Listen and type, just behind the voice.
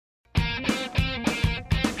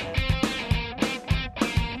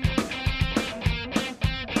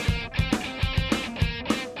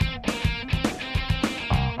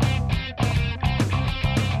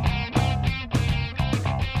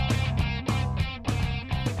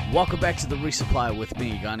Welcome back to the Resupply with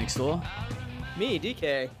me, Guy Next Door. Me,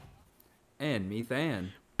 DK. And me,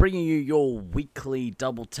 Than. Bringing you your weekly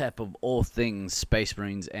double tap of all things Space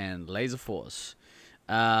Marines and Laser Force.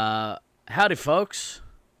 Howdy, folks.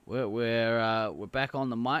 We're back on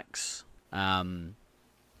the mics.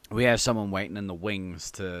 We have someone waiting in the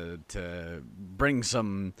wings to bring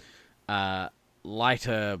some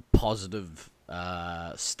lighter, positive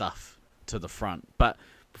stuff to the front. But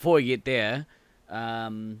before we get there,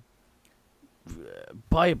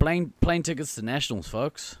 buy your plane tickets to Nationals,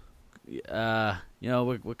 folks. We're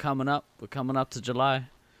coming up. We're coming up to July.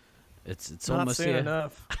 It's Not almost soon here.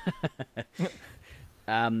 enough.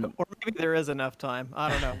 Or maybe there is enough time. I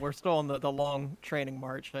don't know. We're still on the long training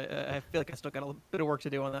march. I feel like I still got a bit of work to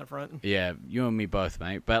do on that front. Yeah, you and me both,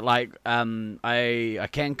 mate. But I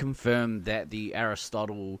can confirm that the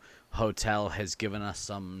Aristotle Hotel has given us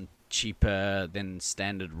some cheaper than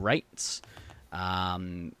standard rates.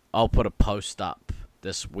 I'll put a post up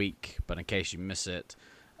this week, but in case you miss it,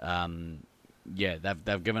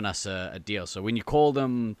 they've given us a deal. So when you call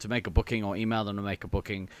them to make a booking or email them to make a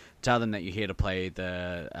booking, tell them that you're here to play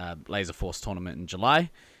the Laser Force tournament in July,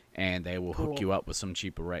 and they will hook you up with some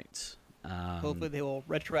cheaper rates. Hopefully they will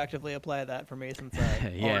retroactively apply that for me since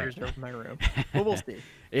I already reserved my room. But we'll see.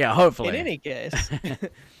 Yeah, hopefully. In any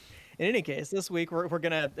case, this week we're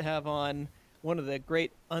gonna have on one of the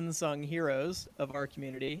great unsung heroes of our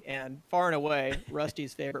community, and far and away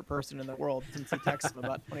Rusty's favorite person in the world, since he texts him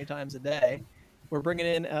about 20 times a day. We're bringing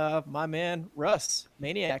in my man Russ,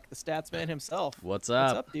 Maniac, the stats man himself. What's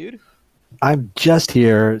up? What's up, dude? I'm just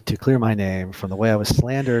here to clear my name from the way I was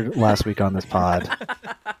slandered last week on this pod.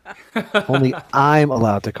 Only I'm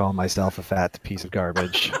allowed to call myself a fat piece of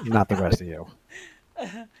garbage, not the rest of you.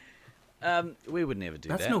 We would never do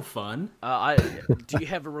that. That's no fun. Do you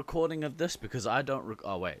have a recording of this? Because I don't.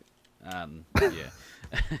 Oh wait.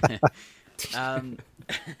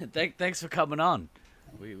 Thanks for coming on.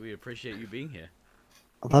 We appreciate you being here.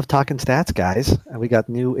 I love talking stats, guys, and we got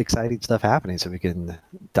new exciting stuff happening, so we can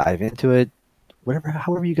dive into it,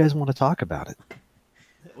 however you guys want to talk about it.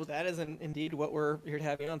 Well, that is indeed what we're here to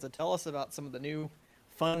have you on. So tell us about some of the new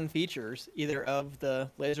fun features, either of the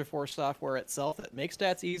Laser Force software itself that makes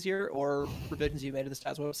stats easier, or revisions you made to the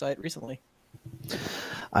stats website recently.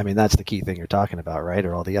 I mean, that's the key thing you're talking about, right?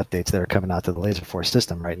 Or all the updates that are coming out to the Laser Force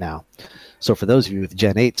system right now. So for those of you with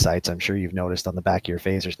Gen 8 sites, I'm sure you've noticed on the back of your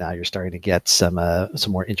phasers now, you're starting to get some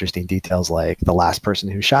more interesting details, like the last person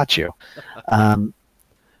who shot you,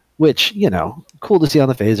 which, cool to see on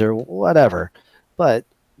the phaser, whatever. But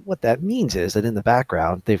what that means is that in the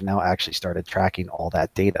background, they've now actually started tracking all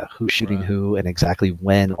that data, who's shooting who, and exactly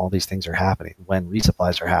when all these things are happening, when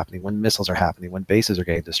resupplies are happening, when missiles are happening, when bases are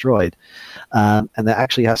getting destroyed. And that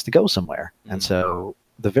actually has to go somewhere. And so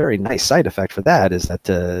the very nice side effect for that is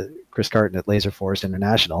that Chris Carton at Laser Force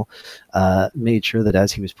International made sure that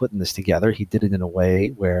as he was putting this together, he did it in a way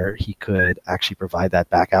where he could actually provide that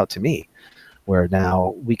back out to me, where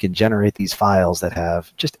now we can generate these files that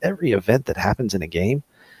have just every event that happens in a game,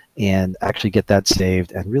 and actually get that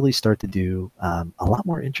saved and really start to do a lot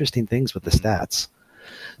more interesting things with the stats.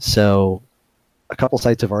 So a couple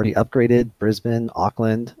sites have already upgraded: Brisbane,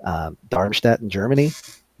 Auckland, Darmstadt in Germany.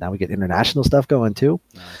 Now we get international stuff going too.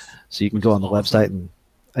 Nice. So you can go on the website, and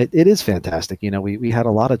it is fantastic. We had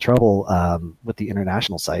a lot of trouble with the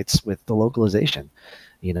international sites with the localization.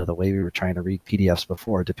 The way we were trying to read PDFs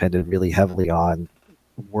before depended really heavily on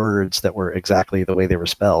words that were exactly the way they were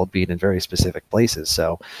spelled, being in very specific places.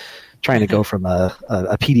 So trying to go from a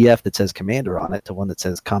PDF that says commander on it to one that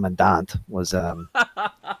says commandant was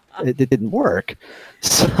it didn't work.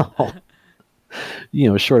 So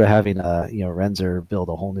short of having Renzer build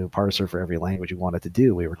a whole new parser for every language we wanted to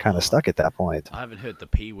do, we were kind of stuck at that point. I haven't heard the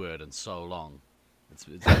P word in so long. It's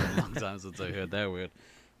been a long time since I heard that word.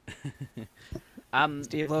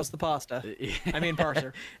 Steve loves the pasta. I mean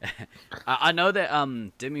parser. I know that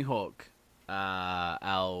Demihawk,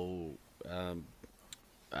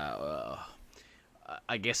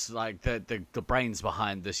 I guess like the brains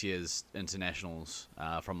behind this year's internationals,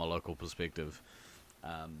 from a local perspective,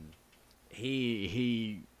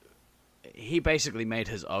 he basically made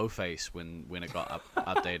his O face when it got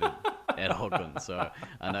updated at Auckland. So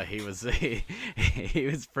I know he was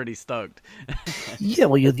pretty stoked. Yeah,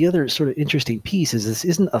 well, the other sort of interesting piece is this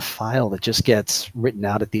isn't a file that just gets written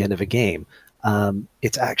out at the end of a game.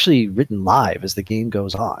 It's actually written live as the game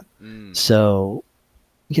goes on. So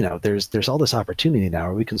there's all this opportunity now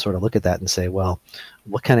where we can sort of look at that and say, well,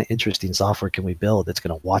 what kind of interesting software can we build that's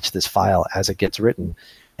going to watch this file as it gets written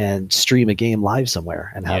and stream a game live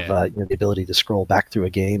somewhere and have the ability to scroll back through a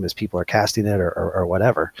game as people are casting it or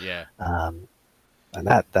whatever. Yeah. And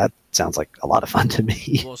that sounds like a lot of fun to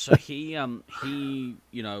me. Well, so he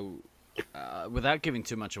without giving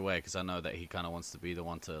too much away, because I know that he kind of wants to be the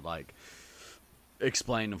one to like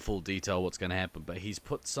explain in full detail what's going to happen, but he's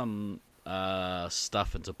put some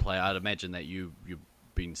stuff into play. I'd imagine that you've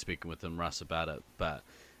been speaking with him, Russ, about it, but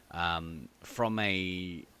from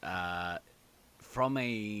a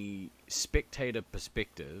spectator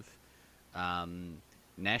perspective,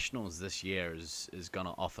 Nationals this year is going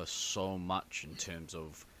to offer so much in terms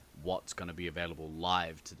of what's going to be available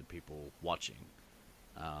live to the people watching.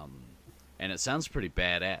 And it sounds pretty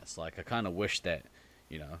badass. Like, I kind of wish that,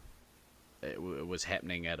 it was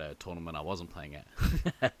happening at a tournament I wasn't playing at.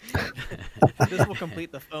 This will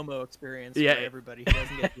complete the FOMO experience for everybody who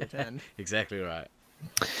doesn't get to attend. Exactly right.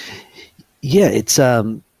 Yeah, it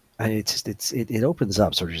opens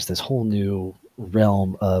up sort of just this whole new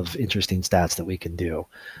realm of interesting stats that we can do.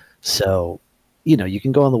 So, you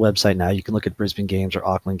can go on the website now, you can look at Brisbane games or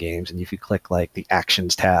Auckland games, and if you click like the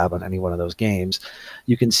actions tab on any one of those games,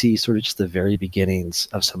 you can see sort of just the very beginnings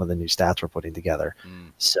of some of the new stats we're putting together.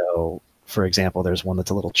 So, for example, there's one that's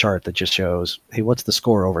a little chart that just shows, hey, what's the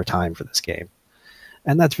score over time for this game?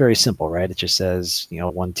 And that's very simple, right? It just says,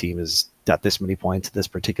 one team has got this many points at this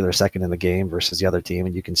particular second in the game versus the other team,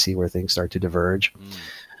 and you can see where things start to diverge.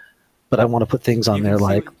 But I want to put things on there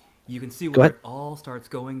like... You can see where it all starts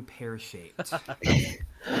going pear-shaped.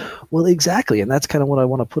 Well, exactly, and that's kind of what I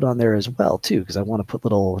want to put on there as well, too, because I want to put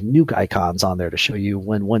little nuke icons on there to show you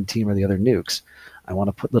when one team or the other nukes. I want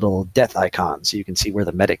to put little death icons so you can see where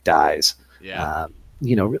the medic dies. Yeah.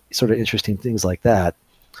 Sort of interesting things like that.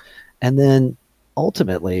 And then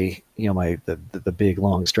ultimately, the big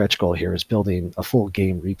long stretch goal here is building a full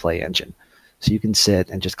game replay engine. So you can sit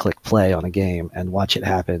and just click play on a game and watch it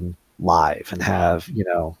happen live and have,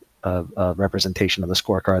 a representation of the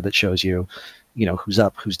scorecard that shows you, who's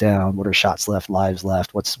up, who's down, what are shots left, lives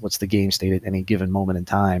left, what's the game state at any given moment in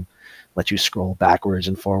time. Let you scroll backwards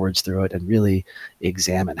and forwards through it and really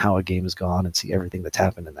examine how a game has gone and see everything that's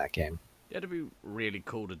happened in that game. It'd be really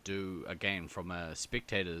cool to do, again, from a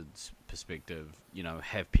spectator's perspective,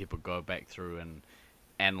 have people go back through and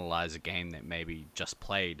analyze a game that maybe just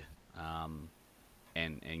played,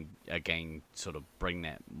 and again, sort of bring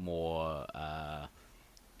that more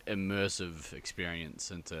immersive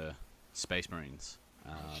experience into Space Marines.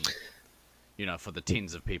 For the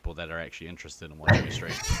tens of people that are actually interested in watching a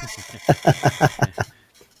stream.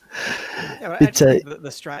 Yeah, I think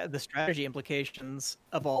the strategy implications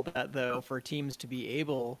of all that, though, for teams to be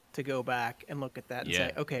able to go back and look at that and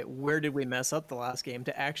say, okay, where did we mess up the last game,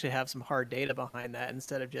 to actually have some hard data behind that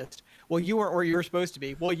instead of just, well, you weren't where you were supposed to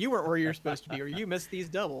be. Well, you weren't where you were supposed to be, or you missed these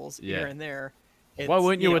doubles here and there. Why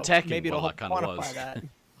weren't you attacking? Maybe it'll help kind of quantify that.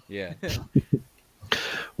 Yeah.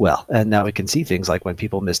 Well, and now we can see things like when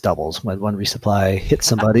people miss doubles, when one resupply hits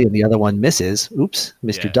somebody and the other one misses. Oops,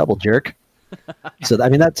 missed your double, jerk. So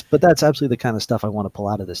that's absolutely the kind of stuff I want to pull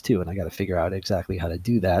out of this too, and I got to figure out exactly how to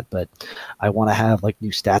do that. But I want to have like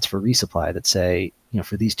new stats for resupply that say,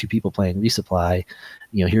 for these two people playing resupply,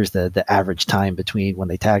 here's the average time between when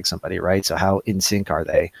they tag somebody, right? So how in sync are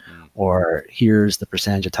they? Or here's the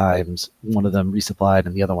percentage of times one of them resupplied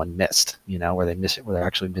and the other one missed, where they're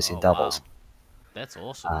actually missing doubles. Wow. That's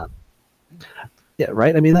awesome. Yeah,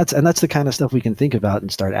 right. That's the kind of stuff we can think about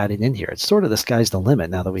and start adding in here. It's sort of the sky's the limit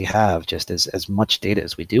now that we have just as much data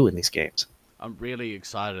as we do in these games. I'm really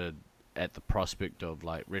excited at the prospect of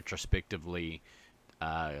like retrospectively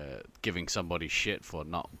giving somebody shit for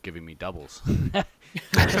not giving me doubles.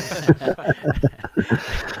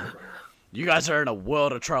 You guys are in a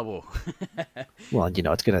world of trouble. Well,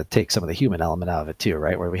 it's going to take some of the human element out of it too,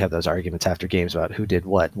 right? Where we have those arguments after games about who did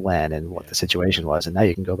what, when, and what the situation was. And now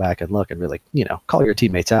you can go back and look and really, call your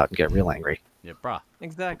teammates out and get real angry. Yeah, brah.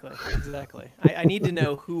 Exactly. I need to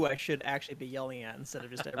know who I should actually be yelling at instead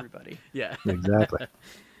of just everybody. Yeah. Exactly.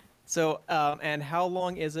 So, and how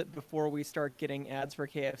long is it before we start getting ads for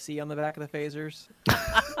KFC on the back of the phasers?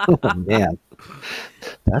 Oh, man.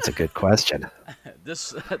 That's a good question.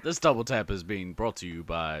 This double tap is being brought to you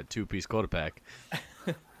by Two Piece Quarterpack.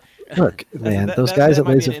 Look, man, those guys that at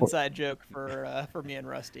might be Laser an Force. inside joke for me and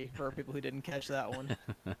Rusty, for people who didn't catch that one.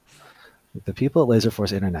 The people at Laser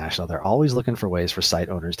Force International, they're always looking for ways for site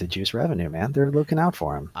owners to juice revenue, man. They're looking out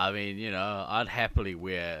for them. I mean, I'd happily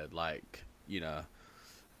wear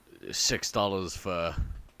 $6 for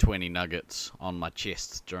 20 nuggets on my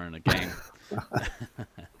chest during a game.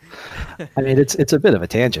 I mean, it's a bit of a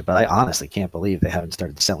tangent, but I honestly can't believe they haven't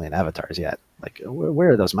started selling avatars yet. Like,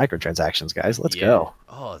 where are those microtransactions, guys? Let's go.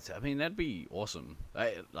 Oh, that'd be awesome.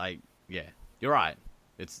 Yeah, you're right.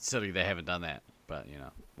 It's silly they haven't done that, but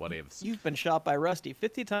whatever. You've been shot by Rusty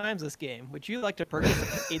 50 times this game. Would you like to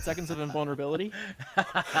purchase 8 seconds of invulnerability?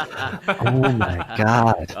 Oh my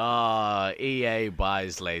god. EA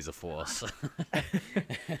buys Laser Force.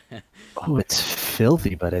 Oh, it's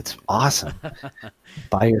filthy, but it's awesome.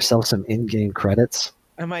 Buy yourself some in-game credits.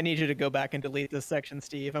 I might need you to go back and delete this section,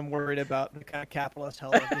 Steve. I'm worried about the kind of capitalist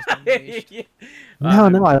hell I've just unleashed.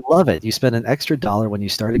 No, I love it. You spend an extra $1 when you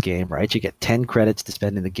start a game, right? You get 10 credits to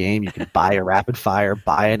spend in the game. You can buy a rapid fire,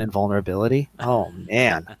 buy an invulnerability. Oh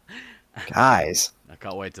man, guys! I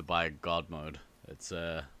can't wait to buy God mode. It's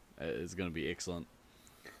going to be excellent.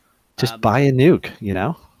 Just buy a nuke,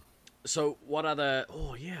 So what other?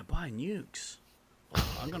 Oh yeah, buy nukes.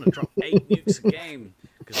 Oh, I'm gonna drop 8 nukes a game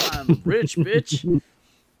because I'm rich, bitch.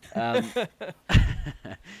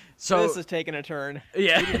 So this is taking a turn.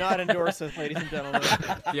 Yeah. We do not endorse this, ladies and gentlemen.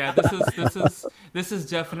 Yeah, this is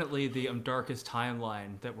definitely the darkest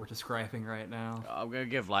timeline that we're describing right now. I'm gonna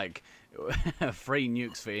give free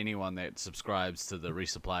nukes for anyone that subscribes to the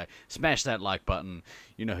Resupply. Smash that like button.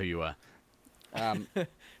 You know who you are.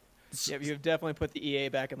 Yep, you've definitely put the EA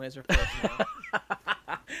back in Laser Force now.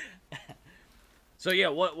 So yeah,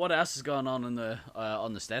 what else is going on the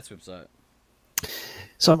stats website?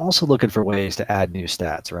 So I'm also looking for ways to add new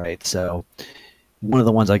stats, right? So one of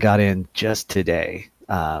the ones I got in just today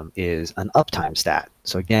is an uptime stat.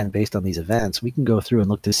 So again, based on these events, we can go through and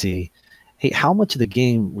look to see, hey, how much of the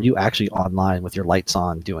game were you actually online with your lights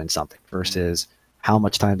on doing something versus how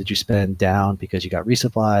much time did you spend down because you got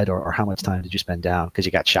resupplied or how much time did you spend down because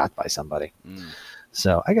you got shot by somebody?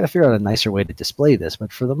 So I got to figure out a nicer way to display this.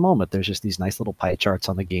 But for the moment, there's just these nice little pie charts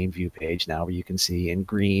on the game view page now where you can see in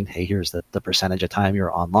green, hey, here's the percentage of time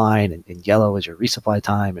you're online, and in yellow is your resupply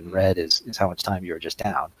time, and red is how much time you were just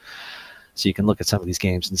down. So you can look at some of these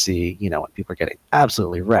games and see, when people are getting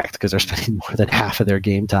absolutely wrecked because they're spending more than half of their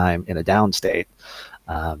game time in a down state.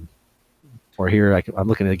 Or here, I'm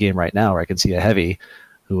looking at a game right now where I can see a heavy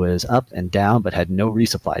who was up and down but had no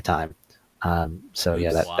resupply time. So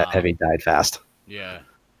yeah, that heavy died fast. Yeah.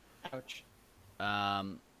 Ouch.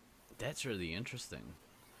 That's really interesting.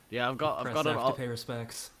 Yeah, I've got to pay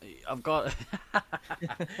respects. I've got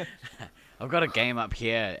I've got a game up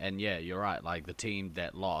here, and yeah, you're right. Like the team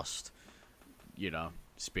that lost,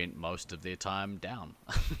 spent most of their time down.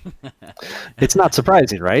 It's not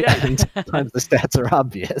surprising, right? Yeah. Sometimes the stats are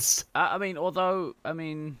obvious.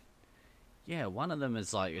 Yeah, one of them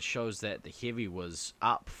is it shows that the heavy was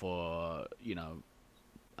up for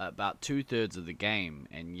about 2/3 of the game,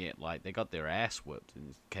 and yet they got their ass whipped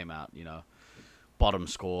and came out bottom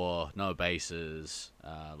score, no bases,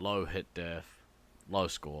 low hit diff, low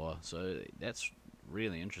score. So that's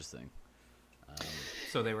really interesting.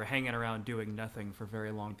 So they were hanging around doing nothing for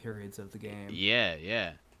very long periods of the game.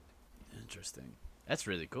 Yeah, interesting. That's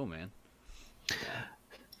really cool, man.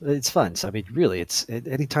 It's fun. So really,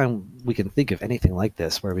 anytime we can think of anything like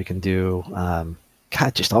this where we can do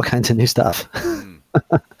just all kinds of new stuff.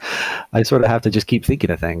 I sort of have to just keep thinking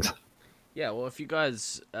of things. Yeah, well, if you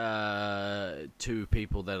guys, 2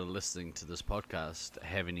 people that are listening to this podcast,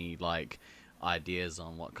 have any ideas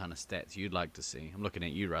on what kind of stats you'd like to see, I'm looking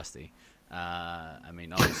at you, Rusty.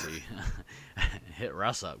 Obviously, hit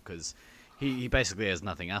Russ up because he basically has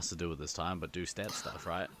nothing else to do with his time but do stat stuff,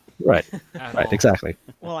 right? Right, All. exactly.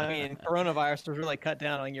 Well, coronavirus has really cut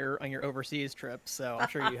down on your overseas trips, so I'm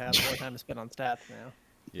sure you have more time to spend on stats now.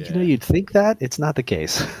 Yeah. You'd think that. It's not the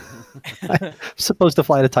case. I'm supposed to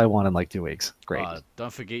fly to Taiwan in 2 weeks. Great.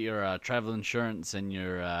 Don't forget your travel insurance and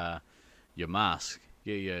your mask.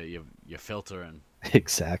 Your filter and.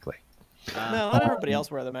 Exactly. No, let everybody else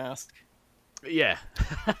wear the mask. Yeah.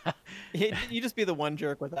 You just be the one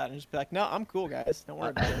jerk with that and just be like, no, I'm cool, guys. Don't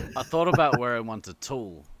worry about it. I thought about wearing one to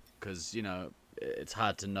tool because, it's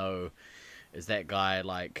hard to know, is that guy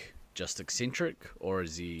just eccentric or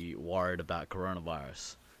is he worried about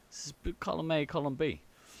coronavirus? This is column A, column B.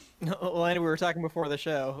 Well, and we were talking before the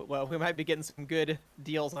show. Well, we might be getting some good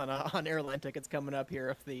deals on airline tickets coming up here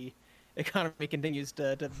if the economy continues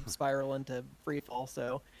to spiral into free fall.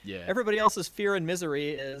 So Yeah. everybody else's fear and misery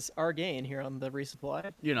is our gain here on the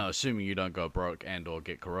Resupply. Assuming you don't go broke and or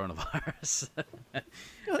get coronavirus.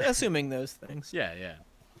 Assuming those things. Yeah.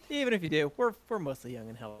 Even if you do, we're mostly young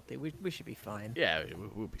and healthy. We should be fine. Yeah,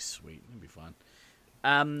 we'll be sweet. It'll be fine.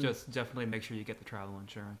 Just definitely make sure you get the travel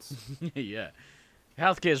insurance. Yeah.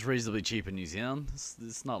 Healthcare is reasonably cheap in New Zealand.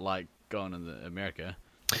 It's not like going in America.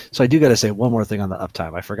 So I do got to say one more thing on the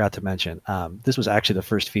uptime. I forgot to mention. This was actually the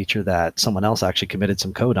first feature that someone else actually committed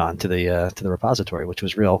some code on to the repository, which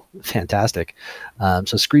was real fantastic.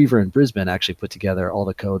 So Screever in Brisbane actually put together all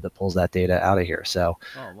the code that pulls that data out of here. So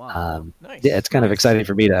Oh, wow. Nice. yeah, it's kind of exciting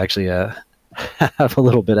for me to actually have a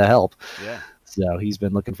little bit of help. Yeah. So he's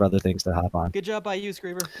been looking for other things to hop on. Good job by you,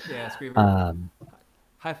 Screever. Yeah, Screamer.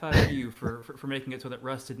 High five to you for making it so that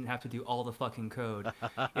Russ didn't have to do all the fucking code.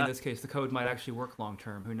 In this case, the code might actually work long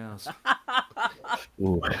term. Who knows?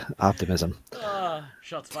 Ooh, optimism.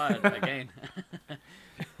 Shots fired again.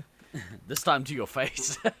 This time to your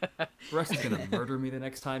face. Russ is gonna murder me the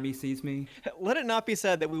next time he sees me. Let it not be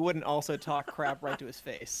said that we wouldn't also talk crap right to his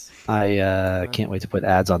face. I can't wait to put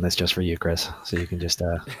ads on this just for you, Chris, so you can just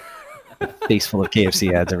face full of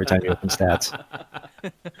KFC ads every time you open stats.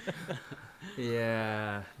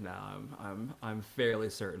 Yeah, no, I'm fairly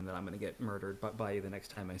certain that I'm gonna get murdered by you the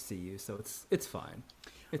next time I see you. So it's fine.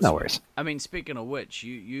 It's No fine. worries. I mean, speaking of which,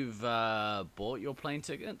 you've bought your plane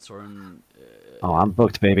tickets, or Oh, I'm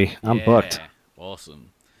booked, baby. I'm booked.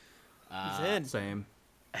 Awesome. He's in. Same.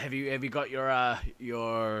 Have you got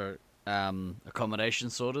your accommodation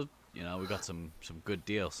sorted? You know, we got some good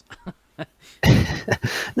deals.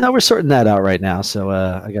 No, we're sorting that out right now. So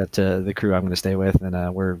I got the crew I'm going to stay with,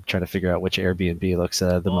 and we're trying to figure out which Airbnb looks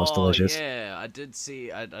the most delicious. Yeah, I did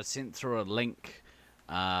see. I sent through a link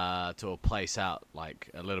to a place out like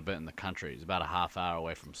a little bit in the country. It's about a half hour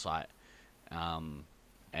away from site, and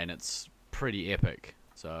it's pretty epic.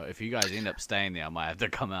 So if you guys end up staying there, I might have to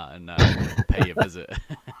come out and pay you a visit.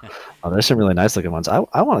 Oh, there's some really nice looking ones.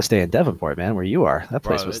 I want to stay in Devonport, man, where you are. That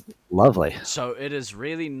place was lovely. So it is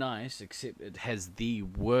really nice, except it has the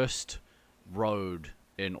worst road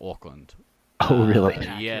in Auckland. Oh, really?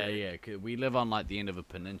 Yeah. 'Cause we live on like the end of a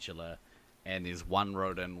peninsula, and there's one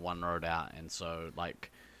road in, one road out, and so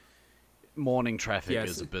like morning traffic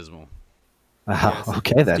is abysmal. Oh, Yes,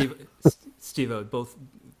 okay then. Steve, both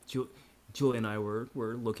Julie and I were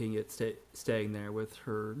looking at staying there with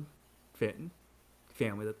her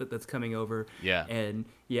family that's coming over. Yeah. And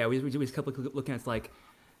yeah, we just kept looking at it's like,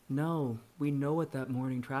 no, we know what that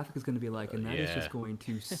morning traffic is going to be like, and that is just going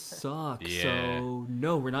to suck. Yeah. So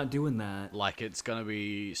no, we're not doing that. Like it's gonna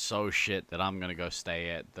be so shit that I'm gonna go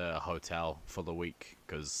stay at the hotel for the week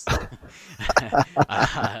because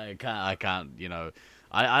I can't, you know,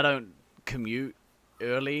 I don't commute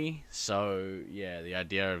early, so yeah, the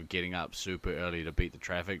idea of getting up super early to beat the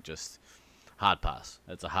traffic, just hard pass.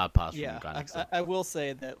 It's a hard pass. Yeah, from kind of I will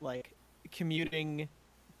say that like commuting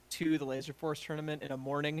to the Laser Force tournament in a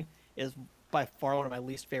morning is by far one of my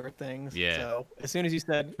least favorite things. Yeah. So as soon as you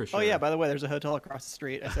said, For "Oh yeah, sure. by the way, there's a hotel across the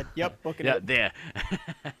street," I said, "Yep, book it." Yeah, in." there.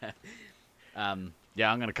 Yeah,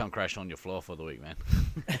 I'm gonna come crash on your floor for the week, man.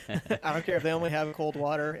 I don't care if they only have cold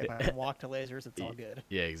water. If I can walk to Lasers, it's all good.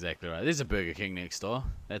 Yeah, exactly right. There's a Burger King next door.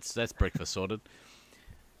 That's breakfast sorted.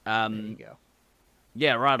 There you go.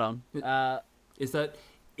 Yeah, right on. Is that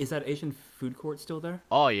Asian food court still there?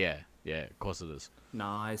 Oh yeah, of course it is.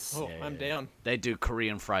 Nice. Oh, Yeah, I'm down. They do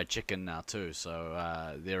Korean fried chicken now too,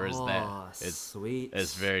 so there is that. It's Sweet.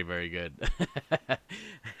 It's very, very good.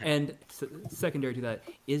 And secondary to that,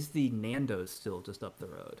 is the Nando's still just up the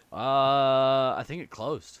road? I think it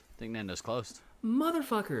closed. I think Nando's closed.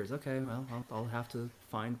 Motherfuckers. Okay, well, I'll have to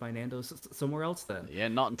find my Nando's somewhere else then. Yeah,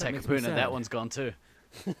 not in That makes me Takapuna. That sad. one's gone too.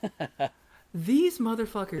 These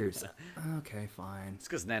motherfuckers. Okay, fine. It's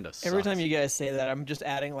because Nando's. Every time sucks. you guys say that, I'm just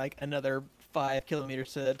adding like another 5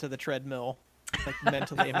 kilometers to the treadmill, like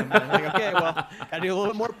mentally in my mind. Like, okay, well, gotta do a little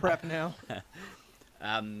bit more prep now.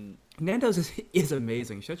 Nando's is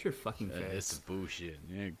amazing. Shut your fucking It's face. bullshit.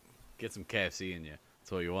 Yeah, get some KFC in you.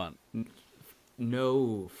 That's all you want.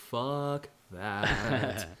 No, fuck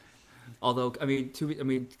that. Although,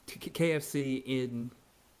 KFC in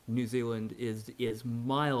New Zealand is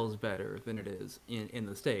miles better than it is in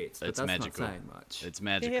the States. But It's that's magical. not saying much. It's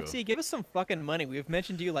magical. KFC, give us some fucking money. We've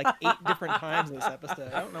mentioned you like 8 different times in this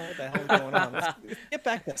episode. I don't know what the hell is going on. Let's get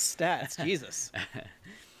back to stats. Jesus.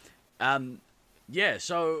 Yeah.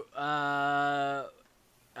 So,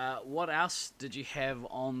 what else did you have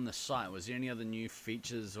on the site? Was there any other new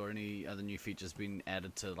features or any other new features being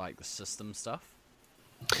added to like the system stuff?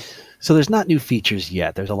 So there's not new features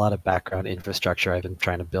yet. There's a lot of background infrastructure I've been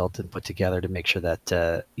trying to build and put together to make sure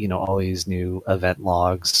that all these new event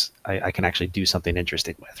logs I can actually do something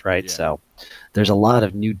interesting with, right? Yeah. So there's a lot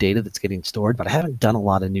of new data that's getting stored, but I haven't done a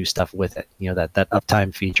lot of new stuff with it. That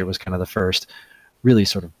uptime feature was kind of the first really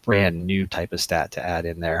sort of brand new type of stat to add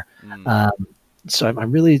in there. So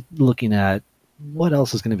I'm really looking at what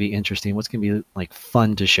else is going to be interesting, what's going to be like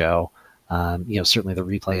fun to show. Certainly the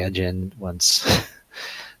replay engine once.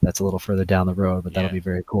 That's a little further down the road, but that'll be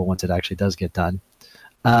very cool once it actually does get done.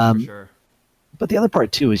 For sure. But the other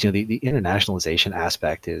part too is the internationalization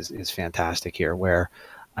aspect is fantastic here, where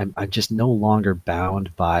I'm just no longer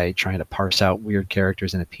bound by trying to parse out weird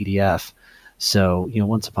characters in a PDF. So,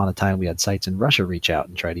 once upon a time we had sites in Russia reach out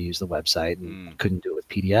and try to use the website and couldn't do it with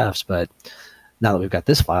PDFs. But now that we've got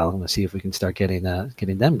this file, I'm going to see if we can start getting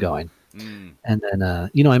them going. And then,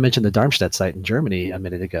 I mentioned the Darmstadt site in Germany a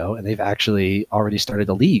minute ago, and they've actually already started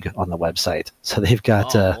a league on the website. So they've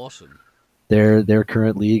got awesome. Their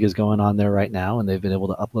current league is going on there right now, and they've been able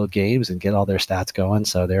to upload games and get all their stats going.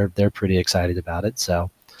 So they're pretty excited about it.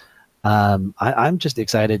 So I'm just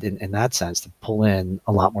excited in that sense to pull in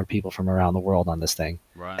a lot more people from around the world on this thing.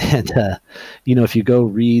 Right. And if you go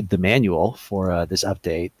read the manual for this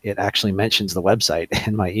update, it actually mentions the website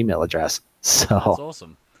and my email address. So that's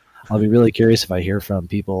awesome. I'll be really curious if I hear from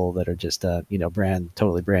people that are just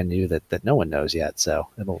totally brand new that no one knows yet. So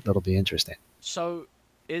it'll be interesting. So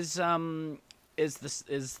is the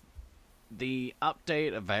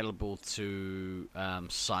update available to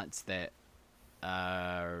sites that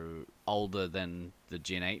are older than the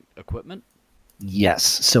Gen 8 equipment? Yes.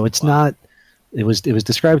 So it's not. It was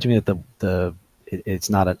described to me that it's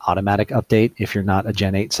not an automatic update if you're not a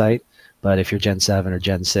Gen 8 site, but if you're Gen 7 or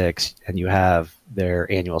Gen 6 and you have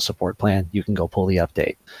their annual support plan, you can go pull the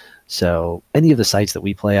update. So any of the sites that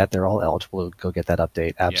we play at, they're all eligible to go get that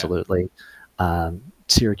update. Absolutely. Yeah.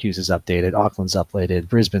 Syracuse is updated. Auckland's updated.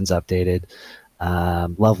 Brisbane's updated.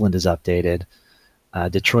 Loveland is updated.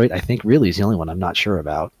 Detroit, I think, really is the only one I'm not sure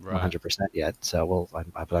about 100% yet. So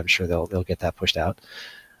I'm sure they'll get that pushed out.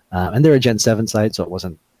 And they're a Gen 7 site, so it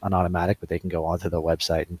wasn't an automatic, but they can go onto the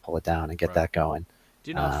website and pull it down and get that going.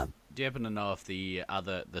 Do you know? Do you happen to know if the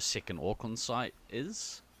second Auckland site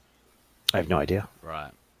is? I have no idea.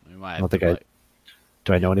 Right. We might I have don't think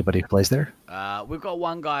do I know anybody who plays there? We've got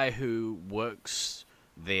one guy who works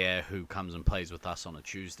there who comes and plays with us on a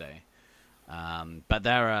Tuesday. But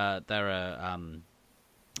they're a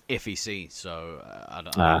FEC, so I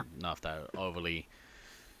don't know if they're overly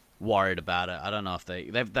worried about it. I don't know if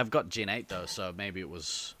they've got Gen 8 though, so maybe it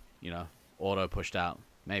was auto pushed out.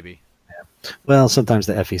 Maybe. Yeah. Well, sometimes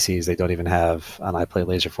the FECs they don't even have an I Play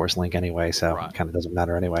Laser Force link anyway, so it kind of doesn't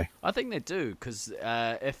matter anyway. I think they do because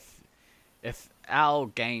if our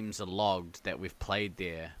games are logged that we've played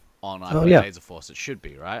there on I Play Laser Force, it should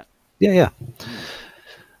be right. Yeah.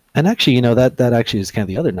 And actually, that actually is kind of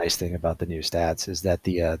the other nice thing about the new stats is that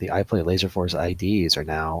the iPlay Laser Force IDs are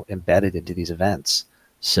now embedded into these events.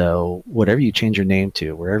 So whatever you change your name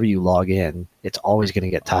to, wherever you log in, it's always going to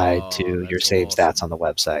get tied to your same stats on the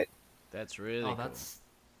website. That's really cool.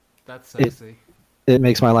 That's sexy. It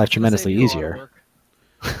makes my life tremendously easier.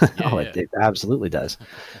 It absolutely does.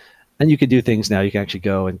 And you can do things now. You can actually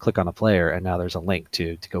go and click on a player, and now there's a link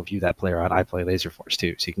to go view that player on iPlay Laser Force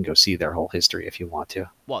too. So you can go see their whole history if you want to.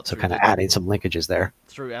 So kind of adding some linkages there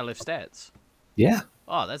through LF Stats. Yeah.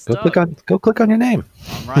 Oh, that's go dope. Click on your name.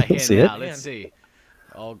 I'm right here now. Let's see.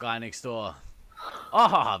 Old guy next door.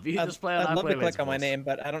 Oh, view display on iPlay. I'd love to click on my name,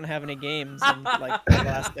 but I don't have any games in like the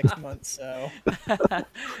last 6 months. So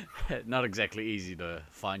not exactly easy to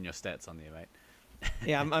find your stats on there, mate.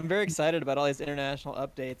 Yeah, I'm very excited about all these international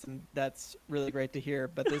updates, and that's really great to hear.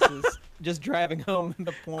 But this is just driving home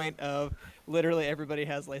the point of literally everybody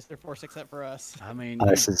has Laser Force except for us. I mean,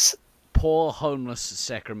 this is poor homeless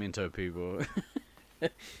Sacramento people.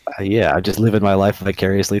 Yeah, I'm just living my life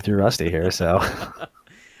vicariously through Rusty here. So,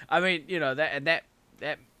 I mean, that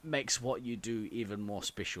makes what you do even more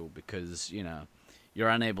special because you're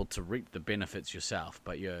unable to reap the benefits yourself,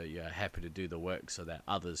 but you're happy to do the work so that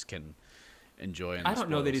others can enjoy. I don't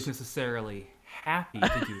know that he's necessarily happy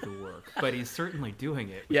to do the work, but he's certainly doing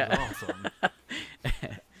it, which is awesome.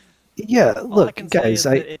 Yeah, look, guys,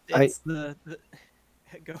 go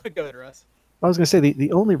ahead, Russ. I was going to say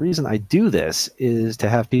the only reason I do this is to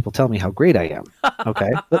have people tell me how great I am.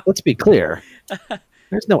 Okay, let's be clear.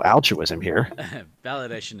 There's no altruism here.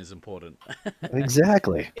 Validation is important.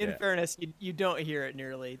 Exactly. In fairness, you don't hear it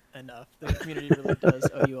nearly enough. The community really does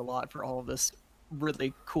owe you a lot for all of this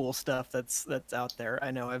really cool stuff that's out there.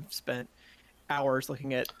 I know I've spent hours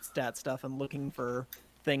looking at stat stuff and looking for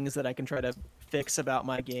things that I can try to fix about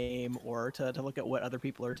my game or to look at what other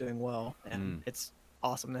people are doing well, and it's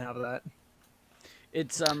awesome to have that.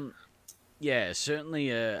 It's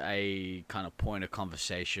certainly a kind of point of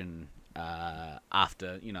conversation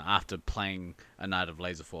after playing a night of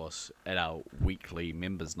Laser Force at our weekly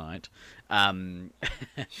members night.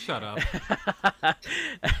 Shut up.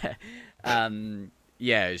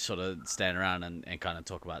 Sort of stand around and kind of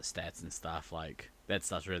talk about stats and stuff. Like that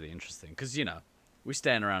stuff's really interesting because we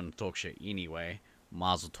stand around and talk shit anyway.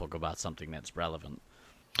 Might as well talk about something that's relevant.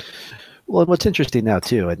 Well, and what's interesting now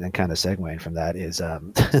too, and then kind of segueing from that is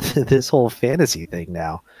this whole fantasy thing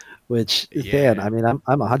now, which Dan, I mean, I'm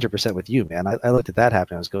 100% with you, man. I looked at that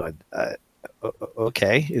happen. I was going,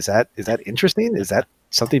 Okay, is that interesting? Is that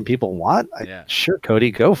something people want? Yeah. Sure,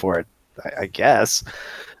 Cody, go for it. I guess.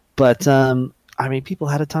 But I mean, people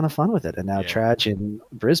had a ton of fun with it, and now Yeah. Trach in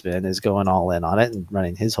Brisbane is going all in on it and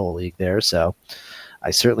running his whole league there. So I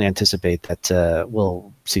certainly anticipate that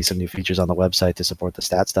we'll see some new features on the website to support the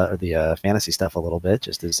stat stuff or the fantasy stuff a little bit,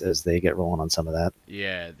 just as they get rolling on some of that.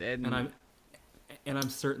 Yeah. And I'm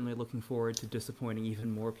certainly looking forward to disappointing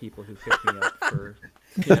even more people who picked me up for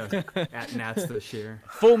at Nats this year.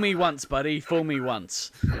 Fool me once, buddy. Fool me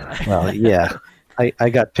once. Well, yeah.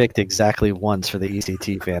 I got picked exactly once for the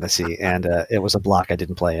ECT fantasy, and it was a block I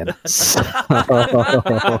didn't play in. So-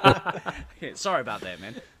 Yeah, sorry about that,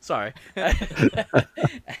 man. Sorry.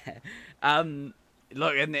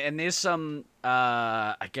 Look, and there's some.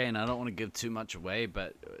 Again, I don't want to give too much away,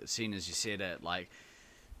 but seeing as you said it, like,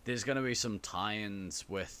 there's gonna be some tie-ins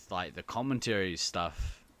with like the commentary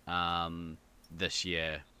stuff. This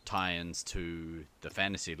year, tie-ins to the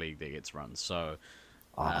fantasy league that gets run. So,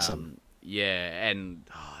 Awesome. yeah, and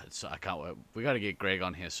I can't wait. We got to get Greg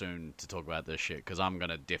on here soon to talk about this shit because I'm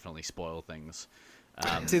gonna definitely spoil things.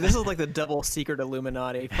 See, this is like the double secret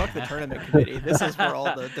Illuminati. Fuck the tournament committee. This is where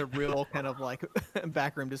all the real kind of like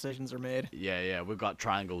backroom decisions are made. Yeah, we've got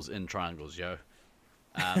triangles in triangles, yo.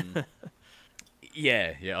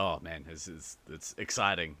 Yeah. Oh man, it's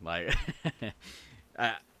exciting. Like,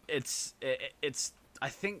 it's. I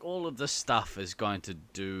think all of this stuff is going to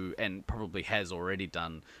do, and probably has already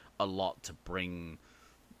done, a lot to bring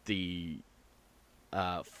the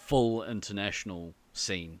full international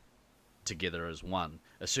scene together as one,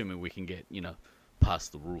 assuming we can get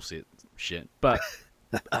past the rule set shit. But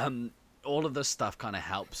all of this stuff kind of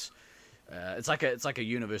helps. It's like a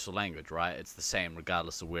universal language, right? It's the same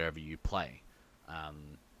regardless of wherever you play.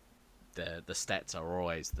 The stats are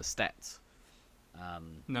always the stats.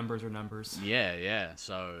 Numbers are numbers. Yeah.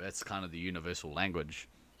 So that's kind of the universal language.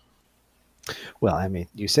 Well, I mean,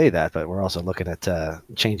 you say that, but we're also looking at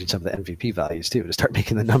changing some of the MVP values too to start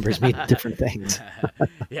making the numbers mean different things.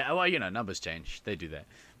 Yeah, well, numbers change. They do that.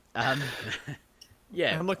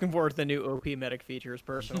 Yeah. I'm looking forward to the new OP medic features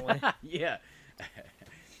personally. Yeah.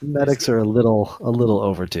 Medics are a little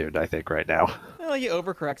overtuned, I think, right now. Well, you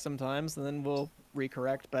overcorrect sometimes, and then we'll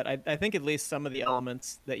recorrect. But I think at least some of the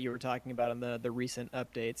elements that you were talking about in the recent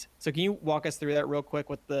updates. So can you walk us through that real quick?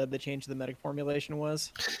 What the change to the medic formulation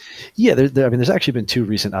was? Yeah, I mean, there's actually been 2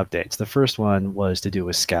 recent updates. The first one was to do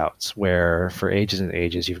with scouts, where for ages and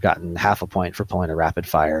ages you've gotten half a point for pulling a rapid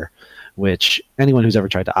fire, which anyone who's ever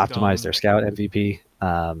tried to optimize their scout MVP,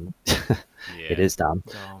 it is dumb.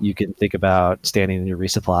 You can think about standing in your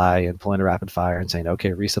resupply and pulling a rapid fire and saying, okay,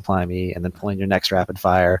 resupply me, and then pulling your next rapid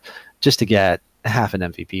fire just to get half an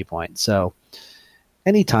MVP point. So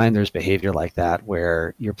anytime there's behavior like that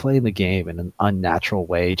where you're playing the game in an unnatural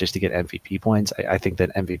way just to get MVP points, I think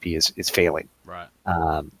that MVP is failing. Right.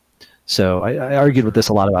 So I argued with this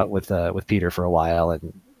a lot about with Peter for a while,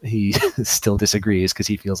 and he still disagrees because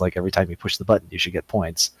he feels like every time you push the button, you should get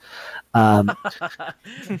points. But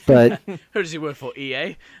Who does he work for?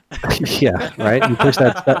 EA? yeah, right. You push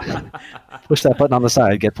that button on the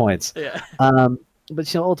side, get points. Yeah.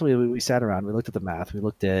 But ultimately, we sat around, we looked at the math, we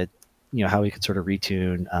looked at how we could sort of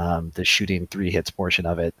retune the shooting 3 hits portion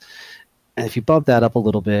of it, and if you bump that up a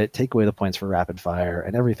little bit, take away the points for rapid fire,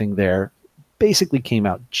 and everything there basically came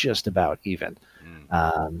out just about even.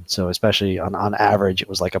 So especially on average, it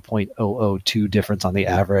was like a 0.002 difference on the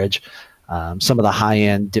average. Some of the high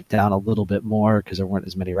end dipped down a little bit more because there weren't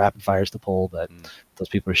as many rapid fires to pull, but those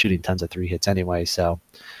people are shooting tons of 3 hits anyway. So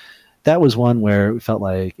that was one where we felt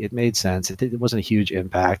like it made sense. It wasn't a huge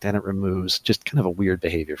impact, and it removes just kind of a weird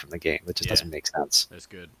behavior from the game that just doesn't make sense. That's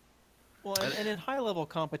good. Well, and in high level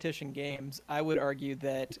competition games, I would argue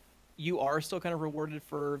that you are still kind of rewarded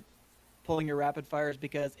for pulling your rapid fires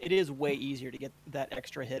because it is way easier to get that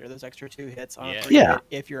extra hit or those extra 2 hits on a 3 hit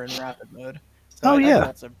if you're in rapid mode. So I think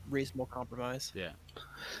that's a reasonable compromise. Yeah,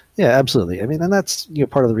 absolutely. I mean, and that's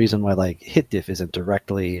part of the reason why like hit diff isn't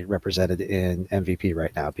directly represented in MVP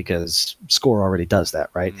right now, because score already does that,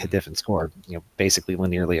 right? Hit diff and score, basically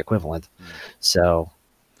linearly equivalent. So,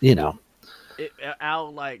 our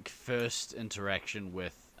like first interaction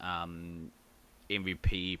with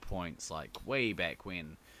MVP points, like way back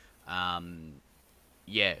when,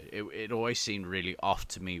 it always seemed really off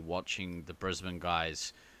to me watching the Brisbane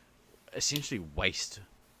guys essentially waste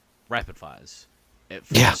rapid fires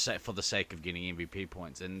for the sake of getting MVP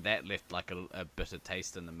points, and that left like a bitter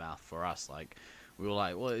taste in the mouth for us. Like, we were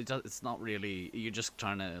like, well, it's not really, you're just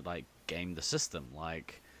trying to like game the system.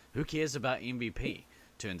 Like, who cares about MVP?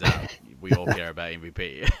 turns out we all care about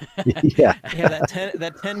MVP. Yeah. Yeah,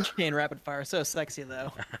 that 10 chain rapid fire is so sexy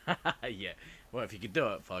though. Yeah. Well, if you could do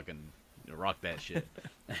it, fucking rock that shit.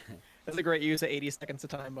 That's a great use of 80 seconds of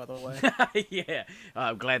time, by the way. Yeah.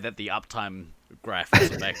 I'm glad that the uptime graph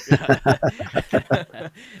wasn't back.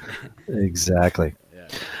 Exactly. Yeah.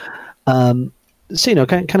 So,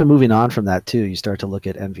 kind of moving on from that too, you start to look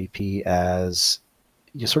at MVP as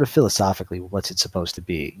you sort of philosophically, what's it supposed to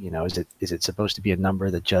be? Is it supposed to be a number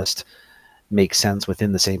that just makes sense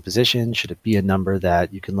within the same position? Should it be a number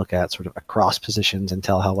that you can look at sort of across positions and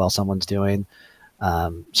tell how well someone's doing?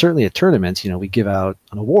 Certainly at tournaments, we give out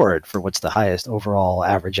an award for what's the highest overall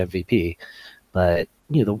average MVP. But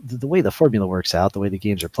the way the formula works out, the way the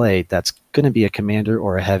games are played, that's going to be a commander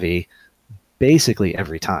or a heavy, basically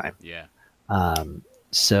every time. Yeah.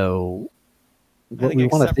 So I what think we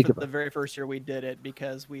want to except think for about, the very first year we did it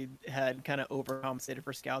because we had kind of overcompensated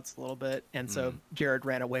for scouts a little bit, and so Jared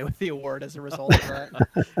ran away with the award as a result of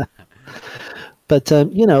that. but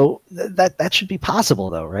that should be possible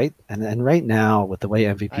though, right? And right now with the way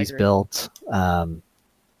MVP's agree. built,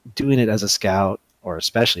 doing it as a scout or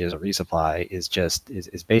especially as a resupply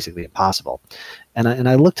is basically impossible. And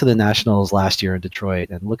I look to the Nationals last year in Detroit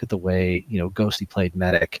and look at the way Ghosty played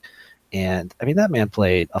Medic. And I mean, that man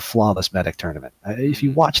played a flawless Medic tournament. If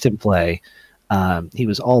you watched him play, he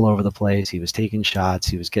was all over the place. He was taking shots.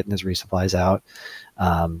 He was getting his resupplies out,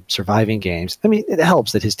 surviving games. I mean, it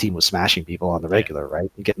helps that his team was smashing people on the regular,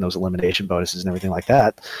 right? And getting those elimination bonuses and everything like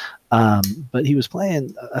that. But he was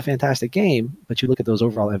playing a fantastic game. But you look at those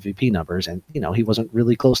overall MVP numbers, and he wasn't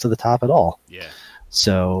really close to the top at all. Yeah.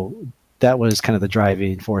 So that was kind of the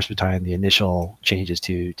driving force behind the initial changes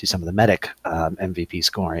to some of the Medic MVP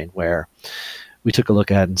scoring, where we took a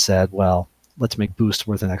look at it and said, well, let's make boost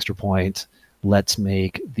worth an extra point. Let's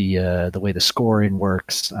make the way the scoring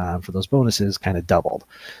works for those bonuses kind of doubled.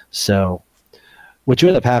 So what you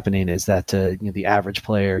end up happening is that the average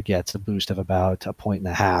player gets a boost of about 1.5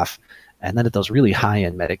 points, and then at those really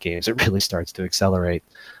high-end Medic games, it really starts to accelerate.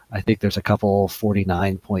 I think there's a couple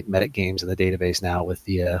 49-point Medic games in the database now with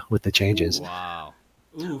the changes. Wow.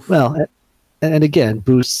 Oof. Well, and again,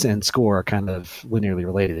 boosts and score are kind of linearly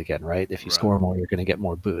related again, right? If you Right. score more, you're going to get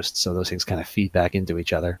more boosts. So those things kind of feed back into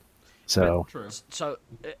each other. So True. So,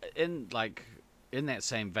 in that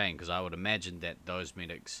same vein, because I would imagine that those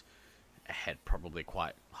medics had probably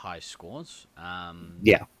quite high scores.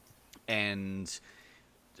 yeah, And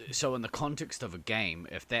so, in the context of a game,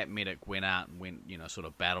 if that medic went out and went, sort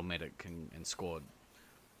of battle medic and scored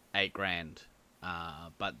 $8,000,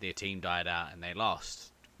 but their team died out and they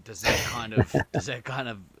lost, does that kind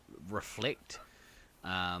of reflect?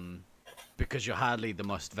 Because you're hardly the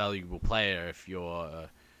most valuable player if you're,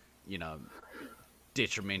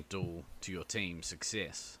 detrimental to your team's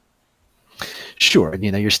success. sure. And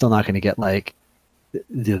you're still not going to get like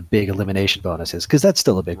the big elimination bonuses, because that's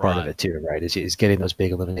still a big part of Right. it too, right? Is getting those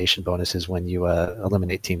big elimination bonuses when you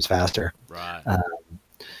eliminate teams faster. Right.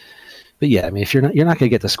 But yeah, I mean, if you're not going to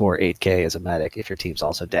get to score 8K as a medic if your team's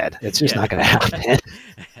also dead. It's just Yeah. not going to happen.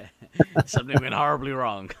 Something went horribly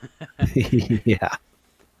wrong. Yeah.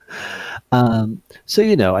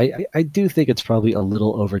 So I do think it's probably a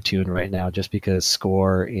little overtuned right now, just because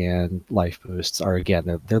score and life boosts are, again,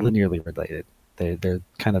 they're linearly related. They're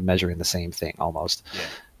kind of measuring the same thing almost. Yeah.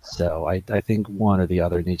 So I think one or the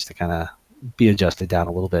other needs to kind of be adjusted down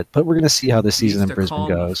a little bit. But we're going to see how this season in Needs to Brisbane calm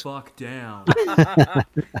goes. the fuck down.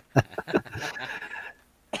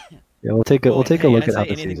 Yeah, we'll take a look I'd at how say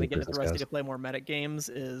the anything season that in gets Brisbane Rusty goes. to play more Medic games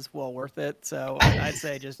is well worth it. So I'd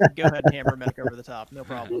say just go ahead and hammer Medic over the top, no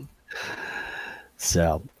problem.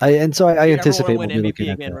 So I If you ever anticipate want we'll to be win looking MVP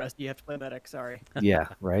at again, that. Rusty, you have to play Medic. Sorry. Yeah,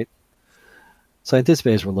 right. So I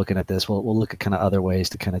anticipate as we're looking at this, we'll look at kind of other ways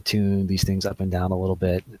to kind of tune these things up and down a little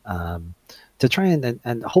bit, to try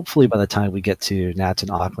and hopefully by the time we get to Nats and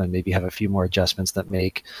Auckland, maybe have a few more adjustments that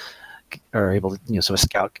are able to, so a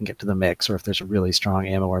scout can get to the mix, or if there's a really strong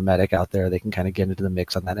ammo or medic out there, they can kind of get into the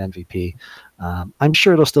mix on that MVP. I'm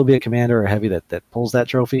sure it'll still be a commander or a heavy that pulls that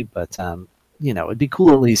trophy, but it'd be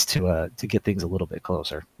cool at least to get things a little bit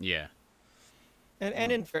closer. Yeah.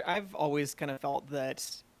 And I've always kind of felt that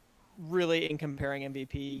really in comparing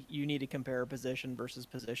MVP, you need to compare position versus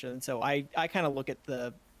position. So I kind of look at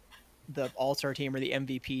the All-Star team or the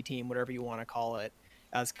MVP team, whatever you want to call it,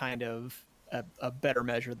 as kind of a better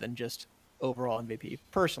measure than just overall MVP.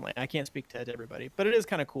 Personally, I can't speak to everybody, but it is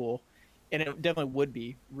kind of cool, and it definitely would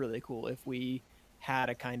be really cool if we had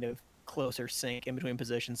a kind of closer sync in between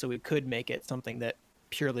positions, so we could make it something that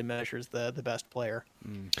purely measures the best player.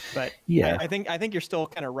 But Yeah. I think you're still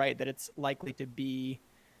kind of right that it's likely to be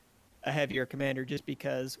a heavier commander just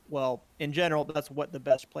because, well, in general, that's what the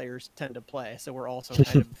best players tend to play. So we're also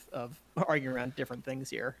kind of arguing around different things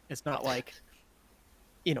here. It's not like,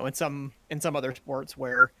 in some other sports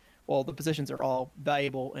where, well, the positions are all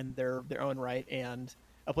valuable in their own right, and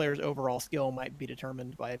a player's overall skill might be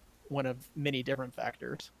determined by one of many different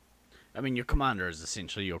factors. I mean, your commander is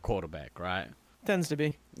essentially your quarterback, right? Tends to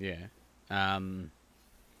be. Yeah.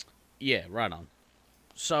 Yeah, right on.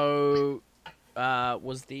 So,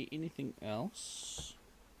 was there anything else?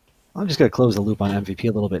 I'm just going to close the loop on MVP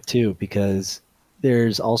a little bit too, because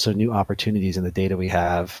there's also new opportunities in the data we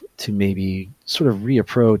have to maybe sort of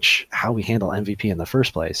reapproach how we handle MVP in the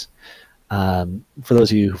first place. For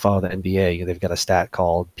those of you who follow the NBA, they've got a stat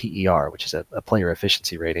called PER, which is a player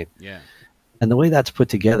efficiency rating. Yeah. And the way that's put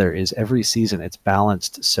together is every season it's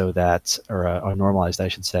balanced so that, or normalized, I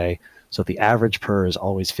should say, so the average per is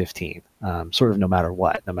always 15, sort of no matter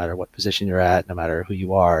what position you're at, no matter who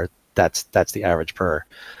you are, that's the average per.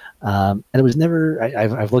 And it was never,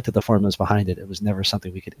 I've looked at the formulas behind it. It was never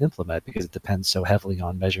something we could implement because it depends so heavily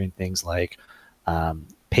on measuring things like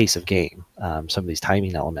pace of game, some of these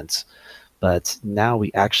timing elements. But now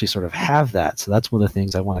we actually sort of have that. So that's one of the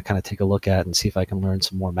things I want to kind of take a look at and see if I can learn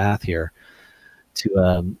some more math here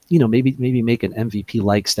to, maybe make an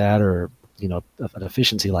MVP-like stat or, an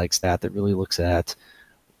efficiency-like stat that really looks at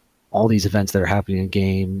all these events that are happening in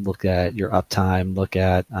game, look at your uptime, look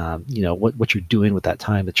at, what you're doing with that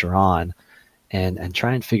time that you're on, and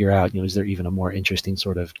try and figure out, is there even a more interesting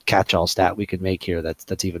sort of catch-all stat we could make here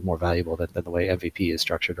that's even more valuable than the way MVP is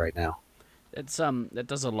structured right now. That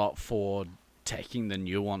does a lot for taking the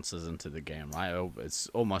nuances into the game, right? It's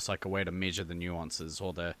almost like a way to measure the nuances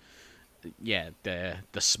or the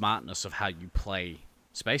smartness of how you play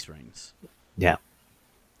Space Marines. Yeah.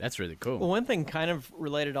 That's really cool. Well, one thing kind of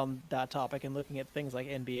related on that topic and looking at things like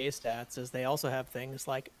NBA stats is they also have things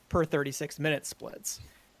like per 36-minute splits,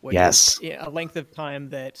 which yes. is a length of time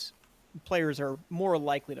that players are more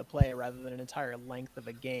likely to play rather than an entire length of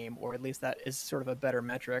a game, or at least that is sort of a better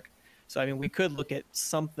metric. So, I mean, we could look at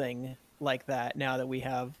something like that now that we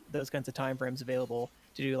have those kinds of time frames available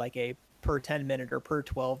to do like a per 10-minute or per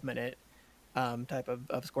 12-minute type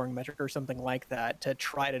of scoring metric or something like that to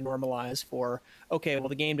try to normalize for, okay, well,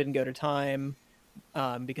 the game didn't go to time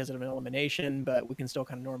because of an elimination, but we can still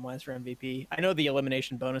kind of normalize for MVP. I know the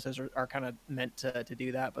elimination bonuses are kind of meant to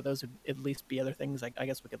do that, but those would at least be other things I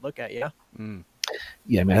guess we could look at, yeah? Mm.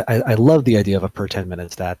 Yeah, man, I love the idea of a per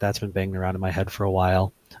 10-minute stat. That's been banging around in my head for a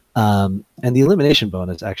while. And the elimination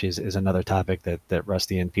bonus actually is another topic that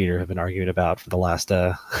Rusty and Peter have been arguing about for the last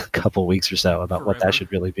couple weeks or so about what that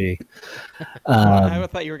should really be. I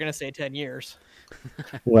thought you were going to say 10 years.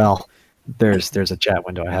 Well, there's a chat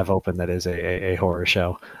window I have open that is a horror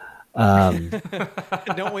show.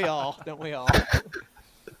 Don't we all?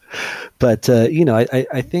 But,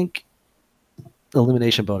 I think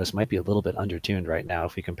elimination bonus might be a little bit undertuned right now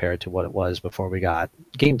if we compare it to what it was before we got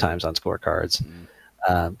game times on scorecards.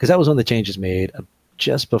 Because that was one of the changes made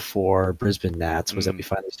just before Brisbane Nats was that we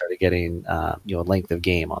finally started getting length of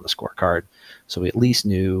game on the scorecard, so we at least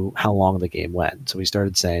knew how long the game went. So we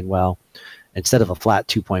started saying, well, instead of a flat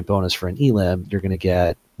 2-point bonus for an elim, you're going to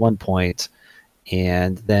get 1 point,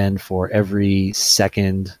 and then for every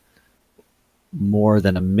second more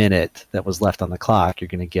than a minute that was left on the clock, you're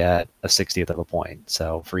going to get a 60th of a point.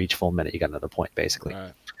 So for each full minute, you got another point, basically.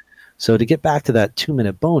 Right. So to get back to that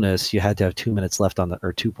 2-minute bonus, you had to have 2 minutes left on the,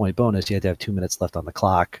 or 2-point bonus, you had to have 2 minutes left on the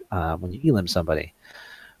clock when you elim somebody,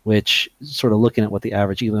 which sort of looking at what the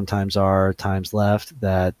average elim times are, times left,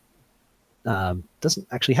 that doesn't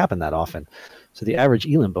actually happen that often. So the average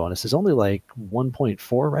elim bonus is only like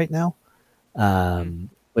 1.4 right now,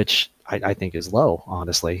 which I think is low,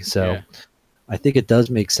 honestly. So yeah. I think it does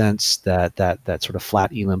make sense that sort of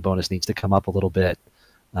flat elim bonus needs to come up a little bit.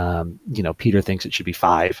 Peter thinks it should be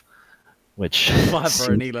 5, which 5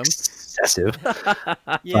 for an elim. Excessive.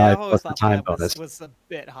 Yeah, I've always thought time that was a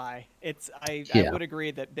bit high. I would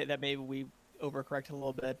agree that maybe we overcorrected a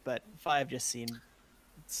little bit, but 5 just seemed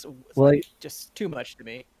just too much to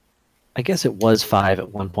me. I guess it was 5 at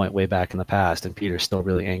one point way back in the past, and Peter's still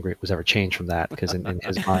really angry it was ever changed from that, because in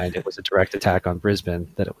his mind it was a direct attack on Brisbane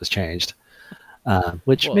that it was changed.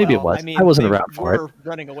 Which maybe it was. I mean, I wasn't around for it. We're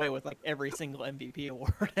running away with like every single MVP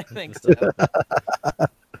award, I think.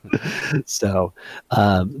 So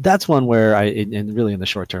that's one where and really in the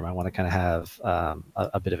short term, I want to kind of have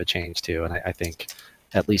a bit of a change too. And I think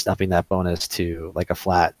at least upping that bonus to like a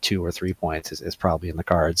flat 2 or 3 points is probably in the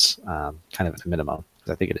cards, kind of at a minimum,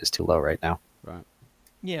 because I think it is too low right now. Right.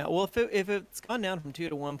 Yeah, well, if it's gone down from 2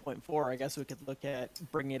 to 1.4, I guess we could look at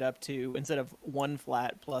bringing it up to, instead of 1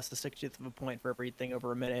 flat plus a 60th of a point for everything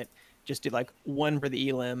over a minute, just do like 1 for the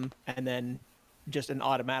elim and then just an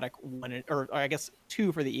automatic 1, or I guess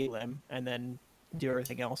 2 for the elim, and then do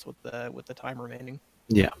everything else with the time remaining.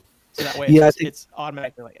 Yeah. So that way Yeah, I think- it's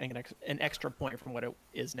automatically like an extra point from what it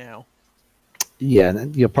is now. Yeah,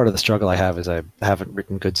 and part of the struggle I have is I haven't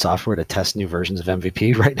written good software to test new versions of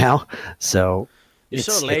MVP right now. So You're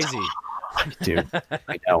so lazy. Dude,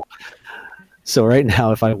 I know. So right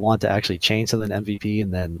now, if I want to actually change something in MVP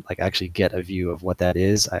and then like actually get a view of what that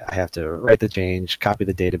is, I have to write the change, copy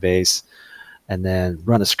the database, and then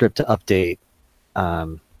run a script to update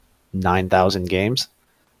 9,000 games,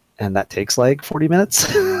 and that takes like 40 minutes.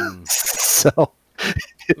 So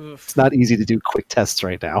it's not easy to do quick tests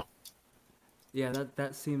right now. Yeah,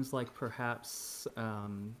 that seems like perhaps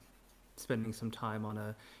spending some time on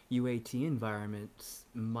a UAT environment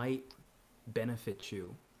might benefit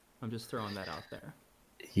you. I'm just throwing that out there.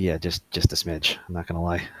 Yeah, just a smidge. I'm not gonna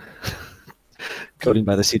lie. Coding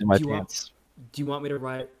by the seat of my pants. Do you want me to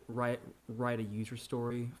write a user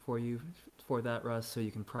story for you for that, Russ, so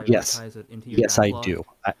you can Yes. prioritize it into your Yes, backlog?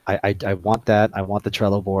 I do. I want that. I want the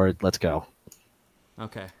Trello board. Let's go.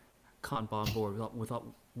 Okay, Kanban board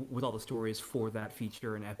with all the stories for that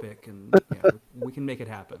feature in Epic, and we can make it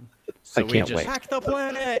happen. So I can't wait. Hack the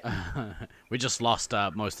planet. We just lost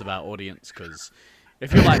most of our audience because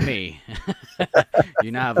if you're like me,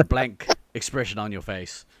 you now have a blank expression on your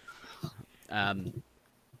face.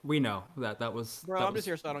 We know that was. Bro, that I'm was, just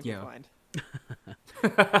here so I don't get fined.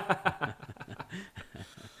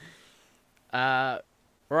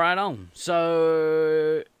 Right on.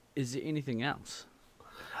 So, is there anything else?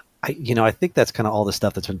 I think that's kind of all the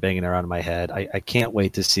stuff that's been banging around in my head. I can't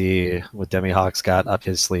wait to see what Demi Hawk's got up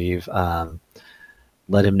his sleeve.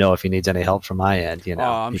 Let him know if he needs any help from my end. Oh,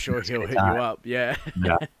 I'm sure he'll hit you up. Yeah.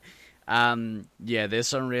 Yeah. Yeah, there's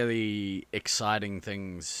some really exciting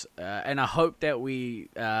things, and I hope that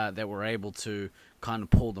we're able to kind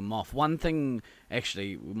of pull them off. One thing,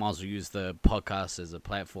 actually, we might as well use the podcast as a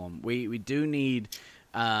platform. We do need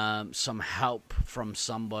some help from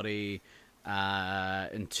somebody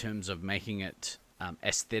in terms of making it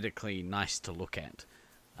aesthetically nice to look at.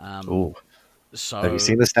 Ooh. So, Have you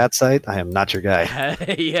seen the stat site? I am not your guy.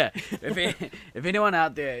 yeah. If anyone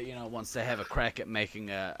out there, wants to have a crack at making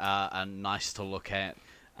a nice to look at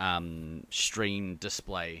stream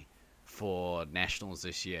display for Nationals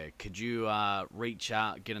this year, could you reach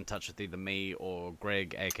out, get in touch with either me or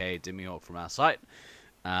Greg, aka Demihawk from our site?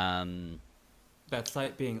 That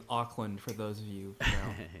site being Auckland, for those of you,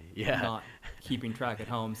 not keeping track at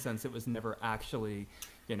home, since it was never actually,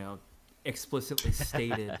 explicitly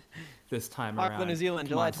stated this time around. Auckland, New Zealand,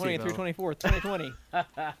 July 20th through 24th, 2020.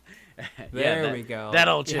 There we go. That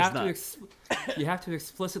old chestnut. You have to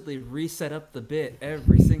explicitly reset up the bit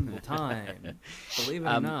every single time. Believe it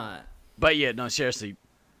or not. But yeah, no, seriously,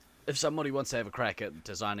 if somebody wants to have a crack at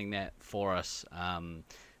designing that for us,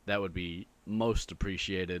 that would be most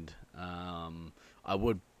appreciated. I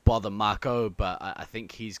would bother Marco, but I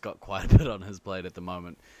think he's got quite a bit on his plate at the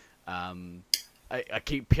moment. I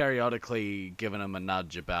keep periodically giving him a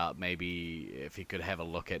nudge about maybe if he could have a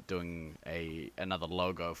look at doing another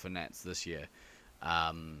logo for Nats this year,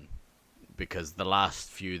 because the last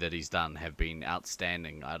few that he's done have been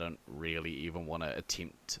outstanding. I don't really even want to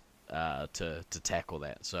attempt to tackle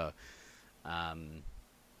that. So,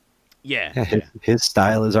 His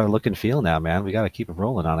style is our look and feel now, man. We got to keep him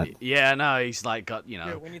rolling on it. Yeah, no, he's like got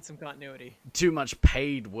Yeah, we need some continuity. too much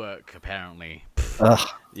paid work apparently. Ugh,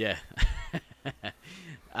 Yeah.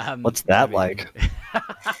 what's that like?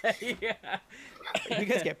 Yeah. You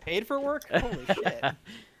guys get paid for work? Holy shit.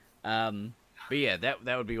 But yeah,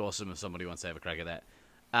 that would be awesome if somebody wants to have a crack at that.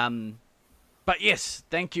 But yes,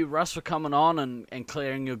 thank you, Russ, for coming on and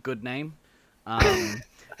clearing your good name.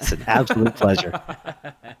 It's an absolute pleasure.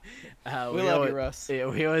 We love you, Russ. Yeah,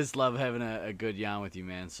 we always love having a good yarn with you,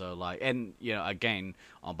 man. So and again,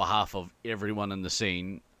 on behalf of everyone in the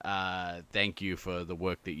scene, thank you for the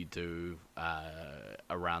work that you do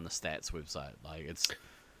around the stats website. It's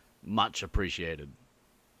much appreciated.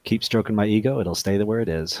 Keep stroking my ego. It'll stay where it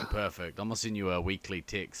is. Perfect. I'm gonna send you a weekly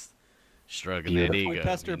text stroking Beautiful. that ego. We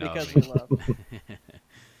pester you know because what I we mean? love.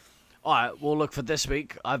 All right. Well, look, for this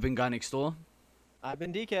week, I've been Guy Next Door. I've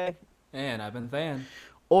been DK. And I've been Van.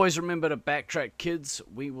 Always remember to backtrack, kids.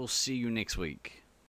 We will see you next week.